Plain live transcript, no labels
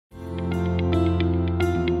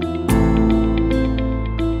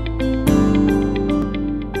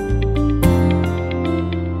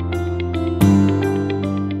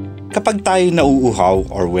Kapag tayo nauuhaw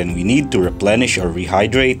or when we need to replenish or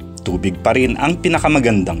rehydrate, tubig pa rin ang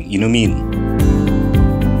pinakamagandang inumin.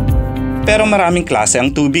 Pero maraming klase ang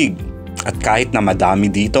tubig. At kahit na madami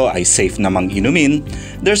dito ay safe namang inumin,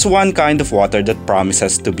 there's one kind of water that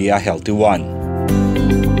promises to be a healthy one.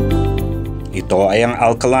 Ito ay ang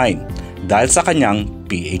alkaline dahil sa kanyang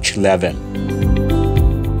pH level.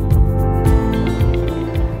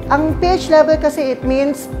 Ang pH level kasi it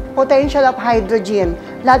means potential of hydrogen.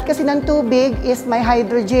 Lahat kasi ng tubig is may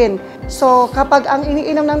hydrogen. So kapag ang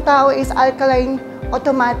iniinom ng tao is alkaline,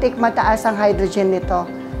 automatic mataas ang hydrogen nito.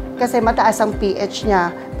 Kasi mataas ang pH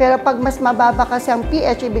niya. Pero pag mas mababa kasi ang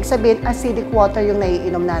pH, ibig sabihin acidic water yung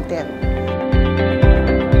naiinom natin.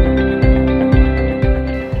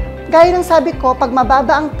 Gaya ng sabi ko, pag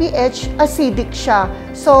mababa ang pH, acidic siya.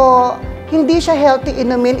 So, hindi siya healthy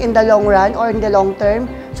inumin in the long run or in the long term.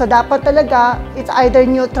 So, dapat talaga, it's either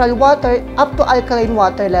neutral water up to alkaline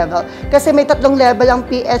water level. Kasi may tatlong level ang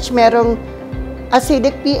pH. Merong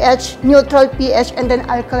acidic pH, neutral pH, and then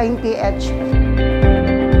alkaline pH.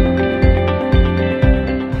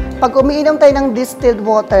 Pag umiinom tayo ng distilled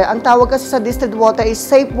water, ang tawag kasi sa distilled water is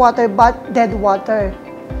safe water but dead water.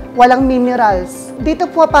 Walang minerals. Dito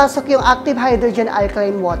pumapasok yung active hydrogen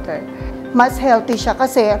alkaline water. Mas healthy siya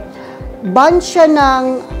kasi bond siya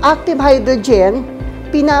ng active hydrogen,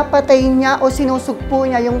 pinapatay niya o sinusugpo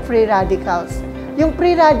niya yung free radicals. Yung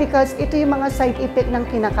free radicals, ito yung mga side effect ng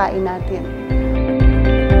kinakain natin.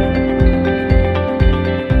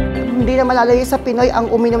 Hindi na malalayo sa Pinoy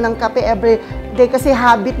ang uminom ng kape every day kasi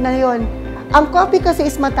habit na yon. Ang coffee kasi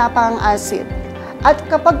is matapang ang acid. At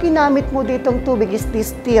kapag ginamit mo ditong tubig is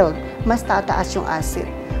distilled, mas tataas yung acid.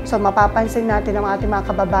 So mapapansin natin ang ating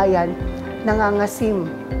mga kababayan, nangangasim.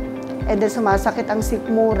 And then sumasakit ang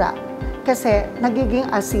sikmura kasi nagiging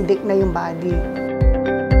acidic na yung body.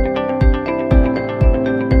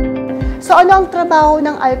 So ano ang trabaho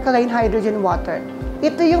ng alkaline hydrogen water?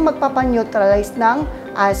 Ito yung magpapaneutralize ng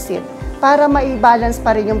acid para maibalance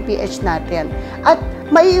pa rin yung pH natin. At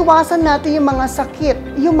maiiwasan natin yung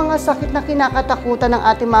mga sakit na kinakatakutan ng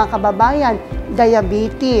ating mga kababayan,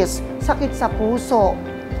 diabetes, sakit sa puso.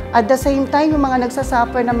 At the same time, yung mga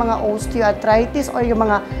nagsasuffer ng mga osteoarthritis or yung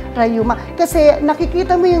mga rheuma. Kasi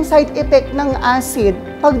nakikita mo yung side effect ng acid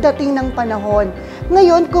pagdating ng panahon.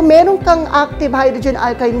 Ngayon, kung meron kang active hydrogen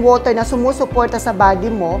alkaline water na sumusuporta sa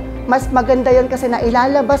body mo, mas maganda yon kasi na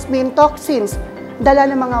ilalabas mo yung toxins, dala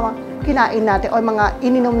ng mga kinain natin o mga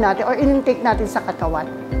ininom natin or in-intake natin sa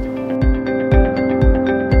katawan.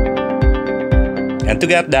 And to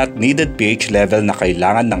get that needed pH level na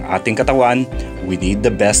kailangan ng ating katawan, we need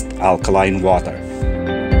the best alkaline water.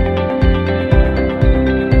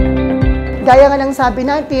 Gaya nga ng sabi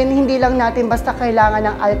natin, hindi lang natin basta kailangan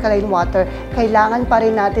ng alkaline water, kailangan pa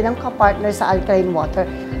rin natin ng kapartner sa alkaline water.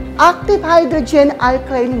 Active hydrogen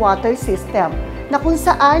alkaline water system na kung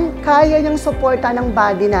saan kaya niyang suporta ng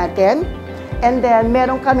body natin. And then,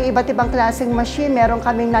 meron kami iba't ibang klaseng machine. Meron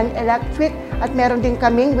kaming non-electric at meron din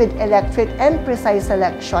kaming with electric and precise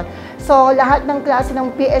selection. So, lahat ng klase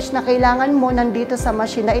ng pH na kailangan mo nandito sa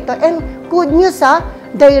machine na ito. And good news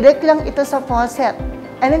direct lang ito sa faucet.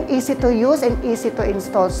 And then easy to use and easy to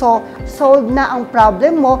install. So, solve na ang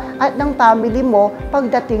problem mo at ng family mo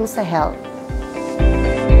pagdating sa health.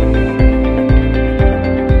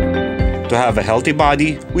 To have a healthy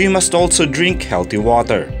body, we must also drink healthy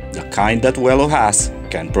water, the kind that WELLOHAS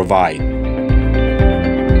can provide.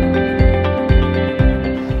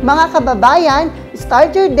 Mga kababayan,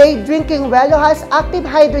 start your day drinking WELLOHAS Active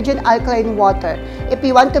Hydrogen Alkaline Water. If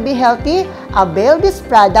you want to be healthy, avail this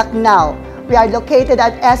product now. We are located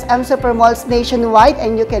at SM Supermalls nationwide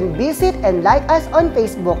and you can visit and like us on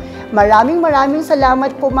Facebook. Maraming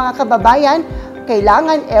salamat po mga kababayan.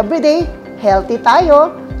 Kailangan everyday, healthy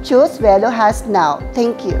tayo. Choose WELLOHAS now.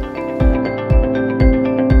 Thank you.